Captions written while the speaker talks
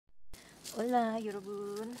Hola,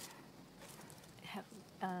 여러분. Have,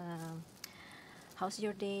 how's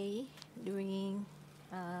your day doing?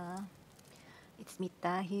 Uh, it's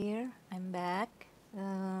Mita here. I'm back.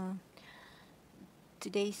 Uh,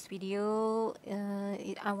 Today's video,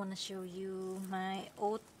 I want to show you my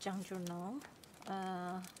old junk journal,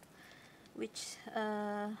 uh, which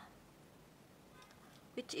uh,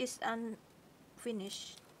 which is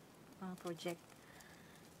unfinished project.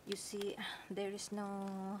 You see, there is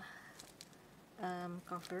no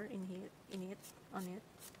cover in it on it.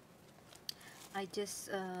 I just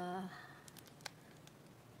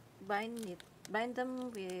bind them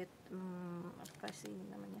with apa sih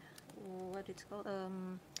namanya, what it's called,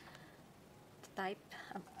 type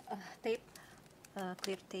tape,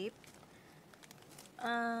 clear tape.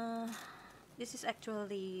 uh, this is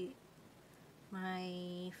actually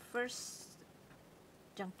my first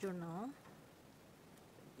junk journal.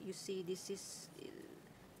 You see, this is,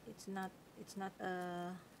 it's not it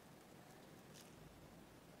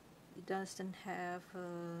doesn't have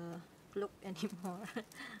a look anymore.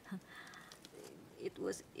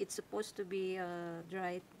 It's supposed to be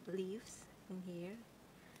dried leaves in here,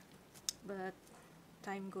 but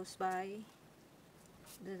time goes by,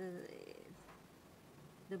 the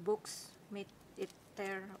the books made it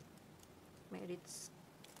tear made it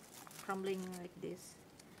crumbling like this.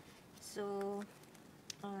 So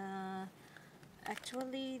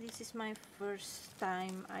actually, this is my first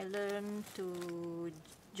time I learned to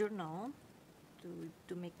journal,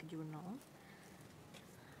 to make a journal.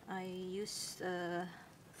 I use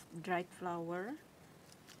dried flower,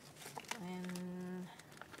 and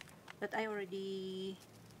but I already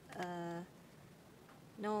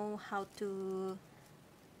know how to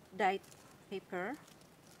dye paper.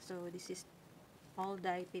 So this is all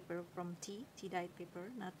dye paper from tea dyed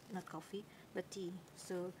paper, not coffee, but tea.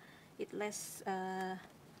 So it less,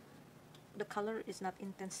 the color is not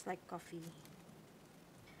intense like coffee.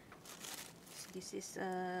 This is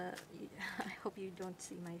I hope you don't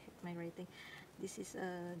see my writing. This is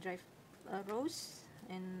dry rose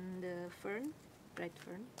and fern, dried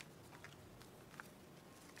fern.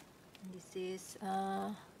 This is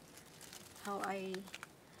how I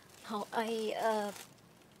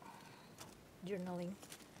journaling.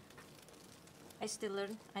 I still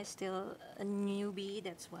a newbie,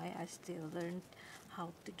 that's why I still learned how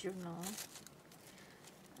to journal.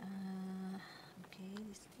 Okay,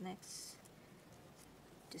 this next,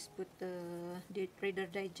 just put the Reader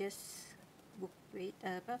Digest book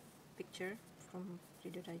picture from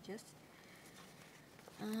Reader Digest.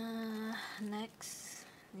 Next,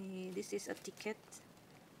 this is a ticket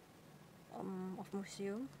of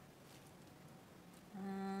museum.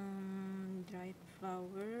 Dried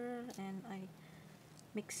flower, and I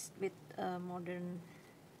mixed with modern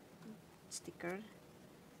sticker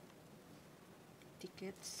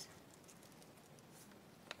tickets.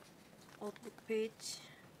 Old book page,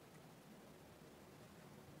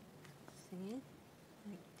 see,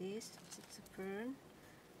 like this. It's a fern,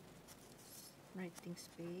 writing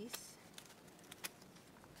space.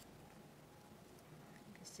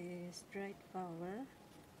 This is dried flower.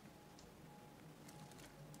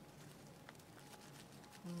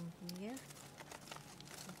 And here,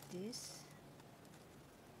 like this.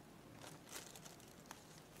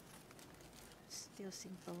 Still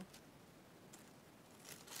simple.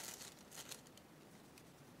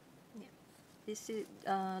 Yeah, this is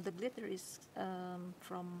the glitter is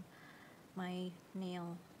from my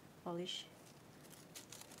nail polish.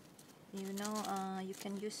 You know, you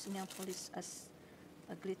can use nail polish as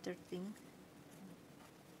a glitter thing.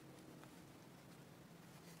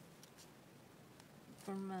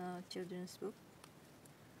 From a children's book.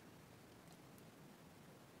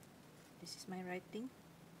 This is my writing.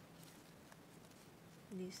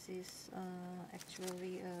 This is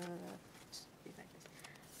actually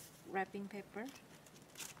wrapping paper.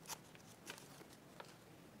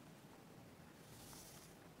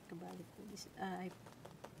 Kebalik. This, I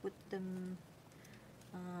put them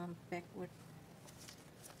backward.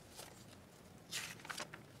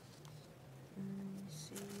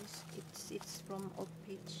 It's from old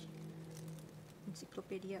page,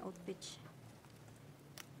 encyclopedia old page.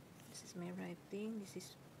 This is my writing. This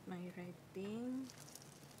is my writing.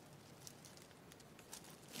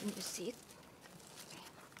 Can you see it?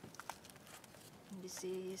 This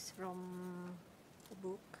is from a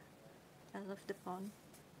book, I Love the Pond.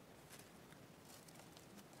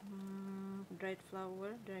 Dried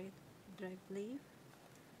flower, dried leaf.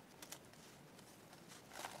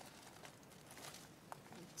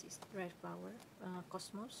 This is dried flower,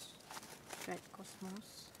 cosmos, dried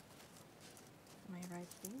cosmos. My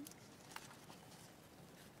writing.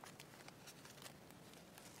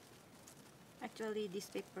 Actually, this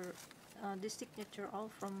paper, this signature all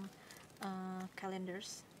from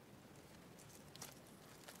calendars.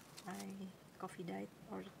 I coffee dyed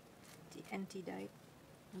or tea dyed.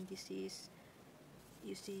 And this is,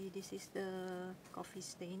 you see, this is the coffee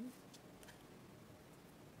stain.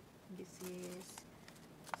 This is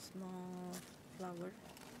small flower.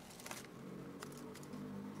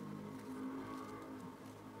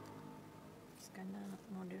 It's kind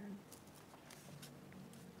of modern.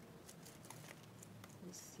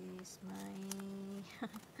 This is my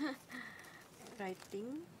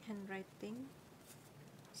handwriting.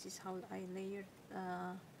 This is how I layered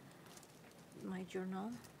my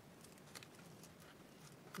journal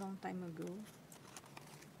long time ago.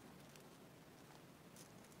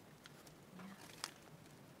 Yeah.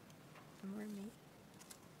 Mermaid.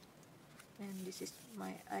 And this is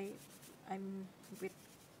my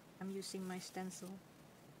I'm using my stencil.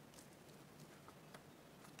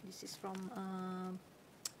 This is from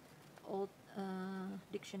old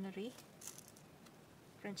dictionary,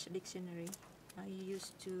 French dictionary. I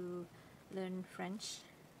used to learn French.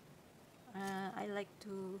 I like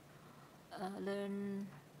to learn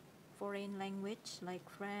foreign language like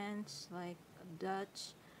French, like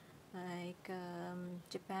Dutch, like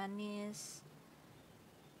Japanese,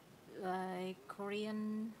 like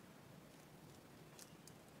Korean,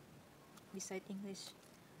 beside English.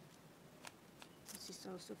 This is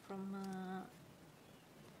also from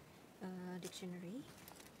dictionary,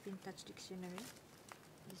 vintage dictionary.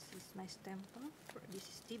 This is my stamper. This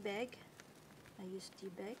is tea bag. I use tea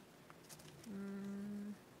bag.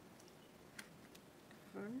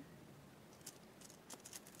 Fern.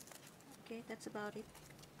 Okay, that's about it.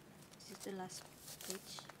 This is the last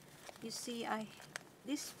page. You see,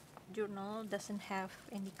 this journal doesn't have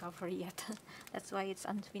any cover yet. That's why it's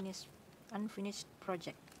unfinished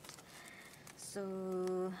project.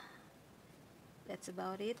 So that's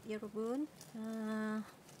about it, 여러분.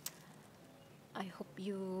 I hope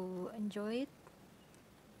you enjoy it.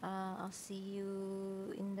 I'll see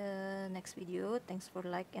you in the next video. Thanks for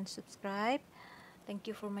like and subscribe. Thank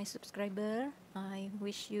you for my subscriber. I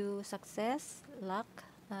wish you success, luck,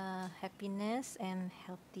 happiness, and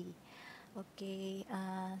healthy. Okay,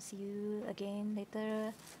 see you again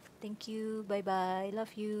later. Thank you. Bye bye.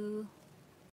 Love you.